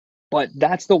game. But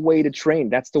that's the way to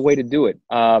train. That's the way to do it.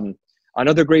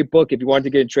 Another great book, if you wanted to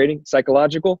get into trading,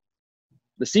 Psychological,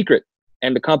 The Secret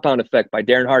and The Compound Effect by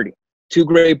Darren Hardy. 2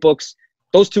 great books.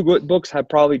 Those 2 good books have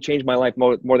probably changed my life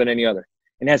more than any other.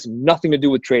 It has nothing to do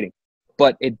with trading,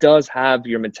 but it does have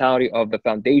your mentality of the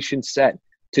foundation set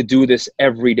to do this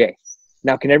every day.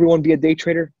 Now, can everyone be a day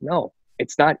trader? No,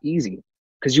 it's not easy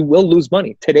because you will lose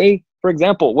money. Today, for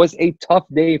example, was a tough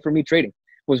day for me trading.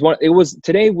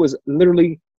 Today was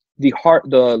literally the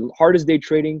hardest day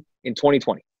trading in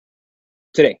 2020.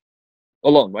 Today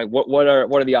alone, right? What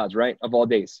are the odds, right, of all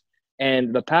days?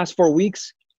 And the past 4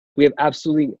 weeks, we have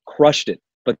absolutely crushed it.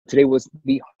 But today was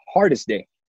the hardest day.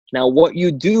 Now, what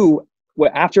you do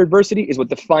after adversity is what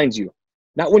defines you,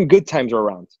 not when good times are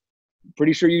around.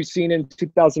 Pretty sure you've seen in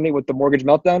 2008 with the mortgage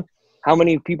meltdown, how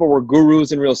many people were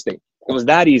gurus in real estate. It was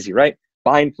that easy, right?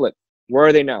 Buy and flip. Where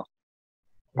are they now?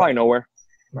 Probably nowhere.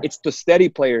 Right. It's the steady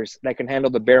players that can handle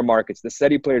the bear markets, the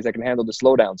steady players that can handle the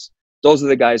slowdowns. Those are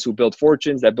the guys who build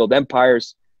fortunes, that build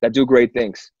empires, that do great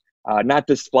things. Not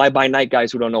this fly-by-night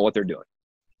guys who don't know what they're doing.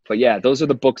 But yeah, those are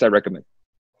the books I recommend.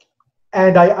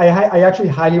 And I actually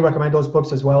highly recommend those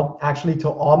books as well. Actually, to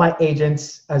all my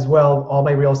agents as well, all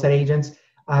my real estate agents,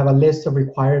 I have a list of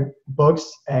required books,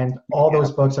 and all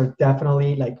those books are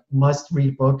definitely like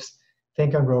must-read books.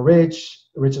 Think and Grow Rich,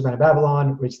 Richest Man of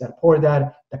Babylon, Rich Dad Poor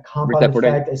Dad. The Compound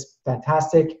Effect is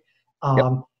fantastic.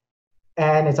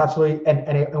 And it's absolutely,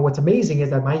 and what's amazing is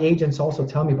that my agents also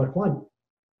tell me, but Juan,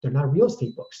 they're not real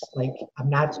estate books. Like I'm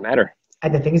not. Doesn't matter.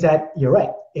 And the thing is that you're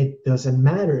right. It doesn't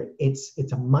matter. It's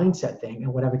a mindset thing.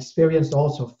 And what I've experienced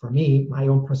also for me, my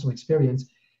own personal experience,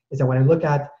 is that when I look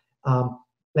at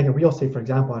like in real estate, for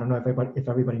example, I don't know if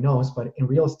everybody knows, but in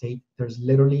real estate, there's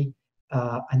literally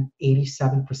an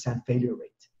 87% failure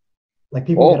rate. Like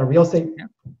people get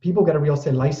a real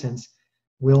estate license,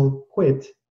 will quit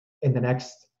in the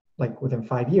next, like within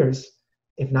 5 years,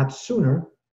 if not sooner,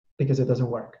 because it doesn't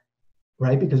work,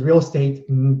 right? Because real estate,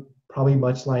 probably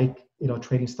much like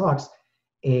trading stocks,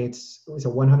 it's a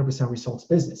 100% results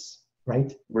business,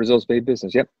 right? Results-based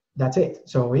business, yep. That's it.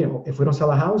 So if we don't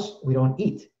sell a house, we don't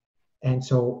eat. And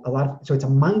so so it's a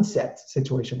mindset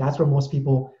situation. That's where most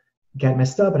people get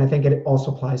messed up. And I think it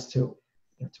also applies to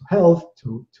health,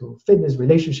 to fitness,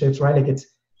 relationships, right? Like it's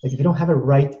like if you don't have it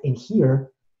right in here,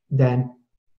 then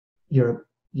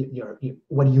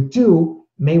what you do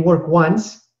may work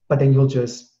once, but then you'll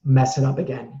just mess it up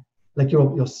again. Like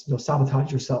you'll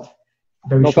sabotage yourself.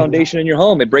 No foundation in your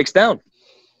home, it breaks down.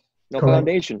 No Correct.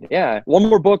 Foundation. Yeah. One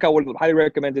more book I would highly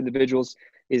recommend to individuals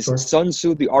is Sun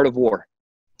Tzu, The Art of War.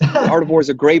 The Art of War is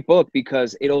a great book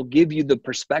because it'll give you the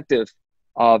perspective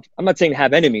of, I'm not saying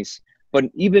have enemies, but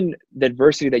even the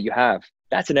adversity that you have,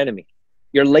 that's an enemy.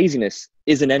 Your laziness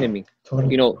is an enemy.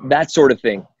 Totally. That sort of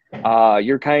thing.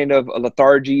 You're kind of a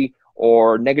lethargy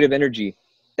or negative energy.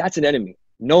 That's an enemy.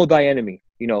 Know thy enemy.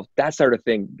 That sort of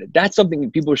thing. That's something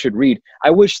people should read. I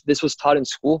wish this was taught in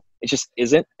school. It just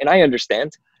isn't. And I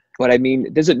understand. But I mean,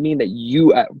 it doesn't mean that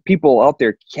you people out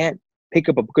there can't pick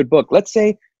up a good book. Let's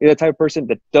say you're the type of person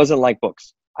that doesn't like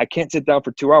books. I can't sit down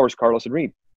for 2 hours, Carlos, and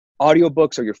read.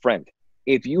 Audiobooks are your friend.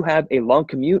 If you have a long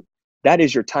commute, that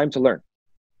is your time to learn.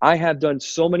 I have done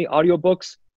so many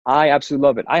audiobooks. I absolutely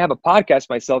love it. I have a podcast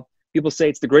myself. People say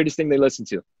it's the greatest thing they listen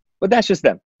to. But that's just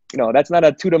them. That's not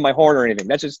a toot of my horn or anything.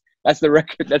 That's the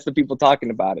record. That's the people talking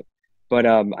about it. But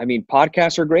I mean,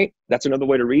 podcasts are great. That's another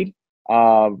way to read.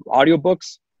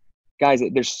 Audiobooks, guys,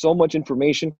 there's so much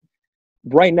information.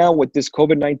 Right now with this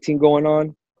COVID-19 going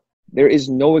on, there is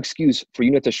no excuse for you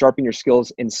not to sharpen your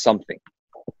skills in something.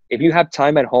 If you have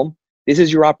time at home, this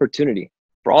is your opportunity.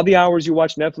 For all the hours you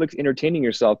watch Netflix entertaining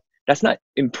yourself, that's not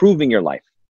improving your life.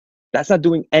 That's not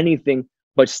doing anything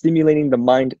but stimulating the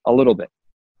mind a little bit.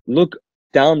 Look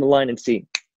down the line and see,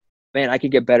 man, I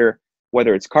could get better,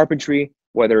 whether it's carpentry,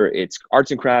 whether it's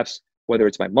arts and crafts, whether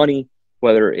it's my money,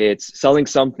 whether it's selling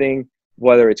something,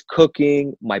 whether it's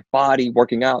cooking, my body,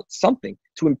 working out, something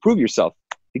to improve yourself.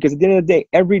 Because at the end of the day,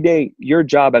 every day, your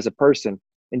job as a person,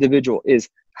 individual, is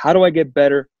how do I get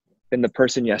better than the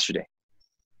person yesterday?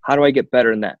 How do I get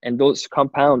better in that? And those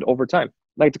compound over time,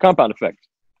 like the compound effect.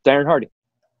 Darren Hardy.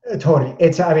 Totally.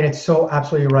 It's so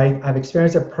absolutely right. I've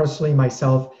experienced it personally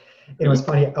myself. It was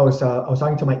funny. I was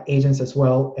talking to my agents as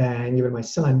well, and even my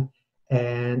son,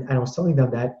 and I was telling them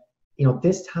that,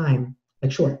 this time,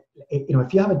 like, sure,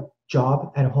 if you have a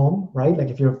job at home, right? Like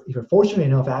if you're fortunate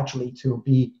enough actually to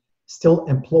be still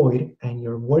employed and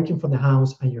you're working from the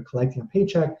house and you're collecting a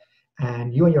paycheck,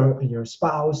 and you and your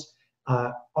spouse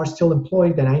are still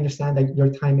employed, then I understand that your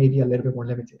time may be a little bit more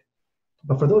limited.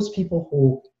 But for those people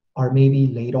who are maybe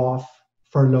laid off,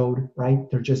 furloughed, right?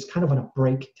 They're just kind of on a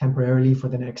break temporarily for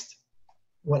the next,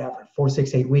 4,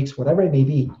 6, 8 weeks, whatever it may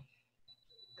be.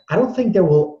 I don't think there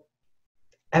will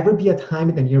ever be a time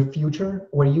in the near future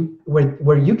where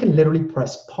you can literally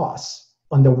press pause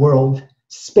on the world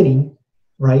spinning,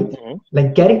 right? Mm-hmm.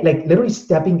 Like literally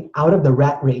stepping out of the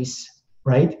rat race,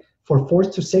 right? For 4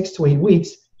 to 6 to 8 weeks,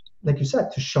 like you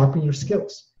said, to sharpen your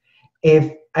skills.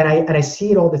 And I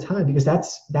see it all the time, because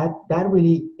that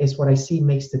really is what I see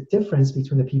makes the difference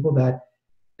between the people that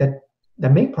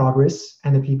make progress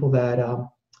and the people that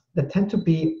tend to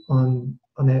be on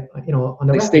the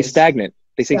they stay stagnant.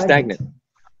 They stay stagnant.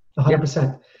 100%.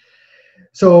 Yeah.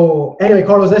 So anyway,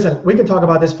 Carlos, listen, we can talk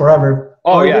about this forever.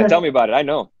 Oh yeah, tell me about it. I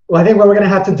know. Well, I think what we're gonna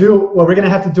have to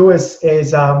do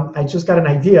is I just got an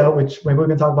idea, which maybe we're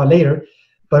gonna talk about later.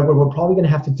 But what we're probably gonna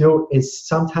have to do is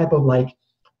some type of like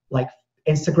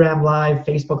Instagram Live,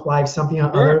 Facebook Live, something or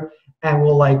other, and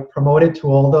we'll promote it to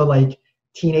all the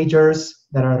teenagers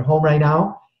that are at home right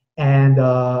now, and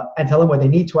tell them what they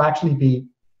need to actually be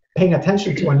paying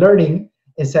attention to and learning,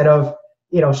 instead of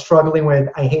struggling with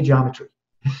I hate geometry.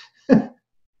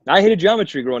 I hated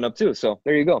geometry growing up too, so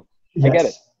there you go. Yes, I get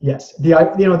it. Yes. The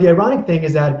ironic thing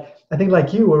is that I think,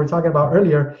 like you, what we were talking about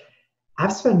earlier,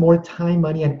 I've spent more time,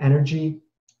 money, and energy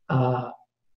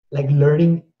like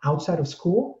learning outside of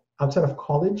school, outside of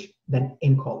college, than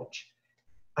in college.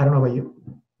 I don't know about you.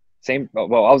 Same.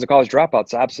 Well, I was a college dropout,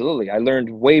 so absolutely. I learned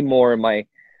way more in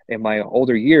my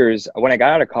older years when I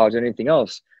got out of college than anything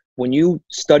else. When you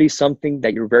study something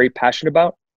that you're very passionate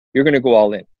about, you're going to go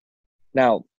all in.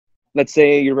 Now, let's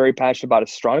say you're very passionate about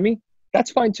astronomy.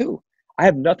 That's fine too. I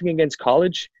have nothing against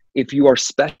college if you are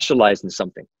specialized in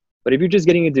something. But if you're just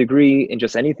getting a degree in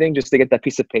just anything, just to get that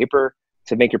piece of paper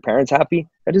to make your parents happy,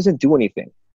 that doesn't do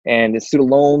anything. And the student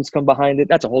loans come behind it.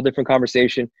 That's a whole different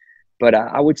conversation. But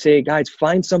I would say, guys,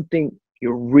 find something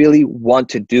you really want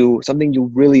to do, something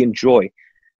you really enjoy.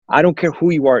 I don't care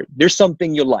who you are. There's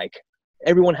something you like.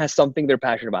 Everyone has something they're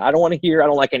passionate about. I don't want to hear, I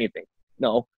don't like anything.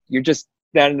 No, you're just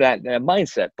that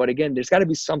mindset. But again, there's got to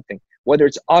be something, whether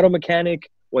it's auto mechanic,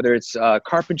 whether it's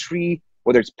carpentry,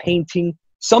 whether it's painting,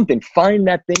 something. Find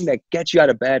that thing that gets you out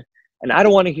of bed. And I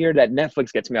don't want to hear that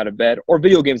Netflix gets me out of bed or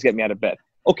video games get me out of bed.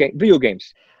 Okay, video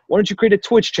games. Why don't you create a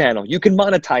Twitch channel? You can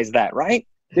monetize that, right?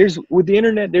 With the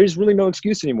internet, there's really no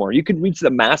excuse anymore. You can reach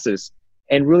the masses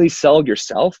and really sell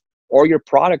yourself or your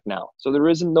product now. So there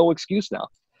isn't no excuse now.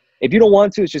 If you don't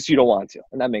want to, it's just you don't want to.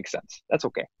 And that makes sense. That's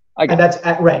okay. And that's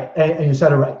right. And you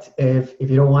said it right. If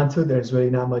you don't want to, there's really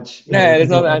not much. There's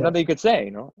nothing you could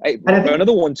say.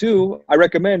 Another one too, I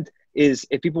recommend is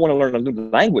if people want to learn a new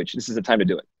language, this is the time to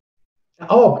do it.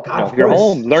 Oh God! If you're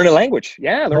home, learn a language.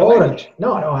 Yeah, learn a language.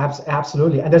 No,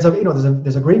 absolutely. And there's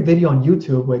a great video on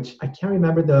YouTube, which I can't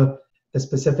remember the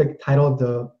specific title of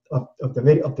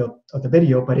the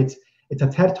video, but it's a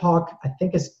TED Talk. I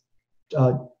think it's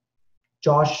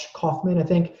Josh Kaufman, I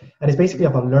think, and it's basically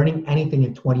about learning anything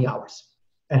in 20 hours,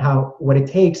 and what it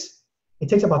takes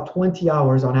about 20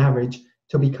 hours on average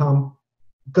to become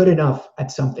good enough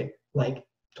at something, like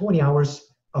 20 hours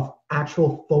of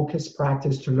actual focused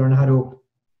practice to learn how to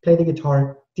play the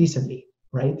guitar decently,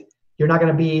 right? You're not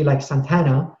going to be like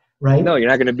Santana, right? No, you're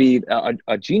not going to be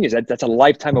a genius. That's a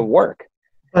lifetime of work.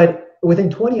 But within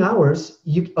 20 hours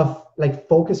of like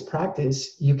focused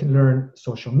practice, you can learn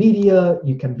social media,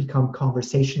 you can become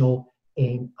conversational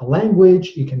in a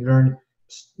language, you can learn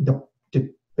the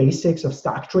basics of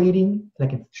stock trading,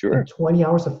 like in 20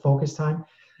 hours of focus time.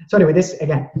 So anyway, this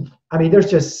again, I mean, there's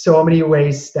just so many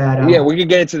ways that. Yeah, we can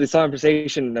get into this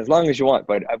conversation as long as you want,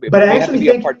 but I actually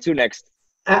think a part 2 next.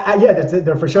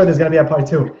 There for sure. There's going to be a part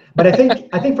 2. But I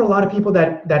think for a lot of people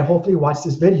that hopefully watch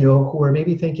this video who are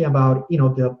maybe thinking about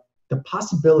the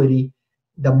possibility,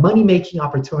 the money making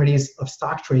opportunities of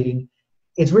stock trading,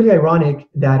 it's really ironic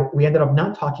that we ended up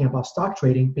not talking about stock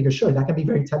trading because sure, that can be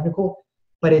very technical,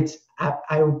 but it's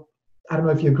I don't know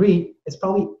if you agree, it's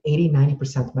probably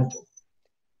 80-90% mental.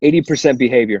 80%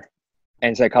 behavior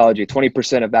and psychology,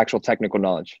 20% of actual technical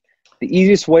knowledge. The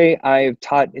easiest way I've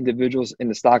taught individuals in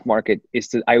the stock market is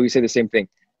I always say the same thing,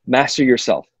 master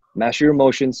yourself, master your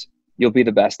emotions, you'll be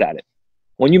the best at it.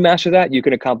 When you master that, you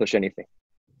can accomplish anything.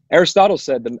 Aristotle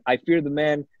said, I fear the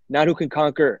man not who can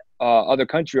conquer other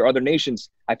country or other nations,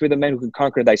 I fear the man who can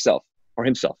conquer thyself or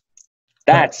himself.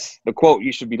 That's the quote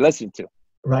you should be listening to.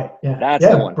 Right, yeah. That's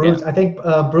the one. Bruce, yeah. I think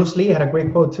Bruce Lee had a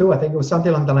great quote too. I think it was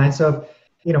something along the lines of,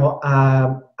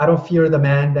 I don't fear the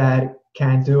man that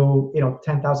can do,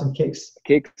 10,000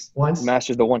 kicks once.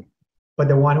 Masters the one. But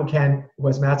the one who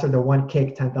has mastered the one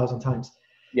kick 10,000 times.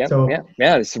 Yeah,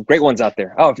 there's some great ones out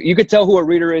there. Oh, you could tell who a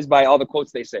reader is by all the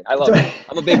quotes they say. I love it.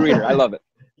 I'm a big reader. I love it.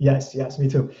 Yes, me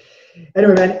too.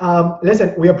 Anyway, man,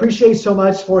 listen, we appreciate so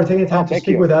much for taking the time to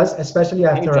speak with us, especially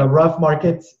after a rough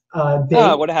market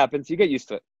day. What happens? You get used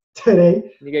to it.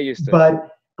 Today. You get used to it. But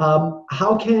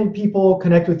how can people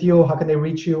connect with you? How can they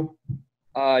reach you?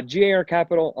 GAR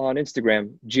Capital on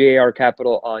Instagram, GAR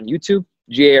Capital on YouTube,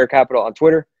 GAR Capital on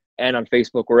Twitter, and on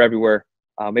Facebook. We're everywhere.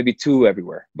 Maybe 2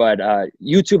 everywhere. But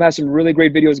YouTube has some really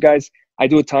great videos, guys. I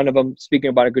do a ton of them speaking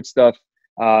about good stuff.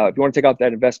 If you want to take out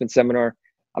that investment seminar,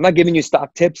 I'm not giving you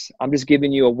stock tips. I'm just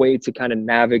giving you a way to kind of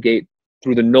navigate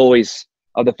through the noise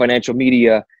of the financial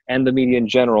media and the media in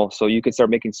general so you can start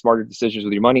making smarter decisions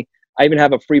with your money. I even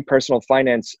have a free personal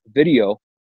finance video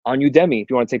on Udemy. If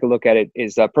you want to take a look at it,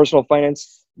 is personal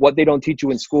finance, what they don't teach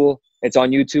you in school. It's on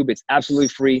YouTube. It's absolutely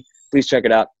free. Please check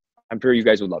it out. I'm sure you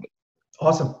guys would love it.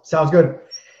 Awesome. Sounds good.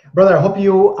 Brother, I hope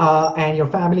you and your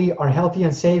family are healthy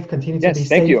and safe. Continue to be safe.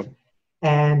 Thank you.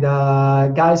 And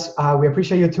guys, we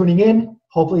appreciate you tuning in.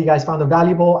 Hopefully you guys found it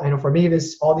valuable. I know for me,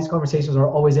 all these conversations are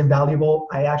always invaluable.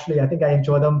 I think I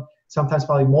enjoy them sometimes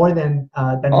probably more than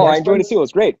I enjoyed it too.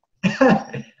 It's great.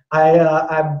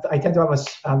 I tend to have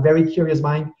a very curious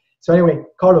mind. So anyway,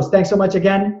 Carlos, thanks so much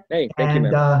again. Hey, thank you,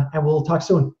 man. And we'll talk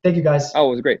soon. Thank you, guys. Oh,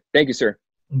 it was great. Thank you, sir.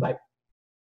 Bye.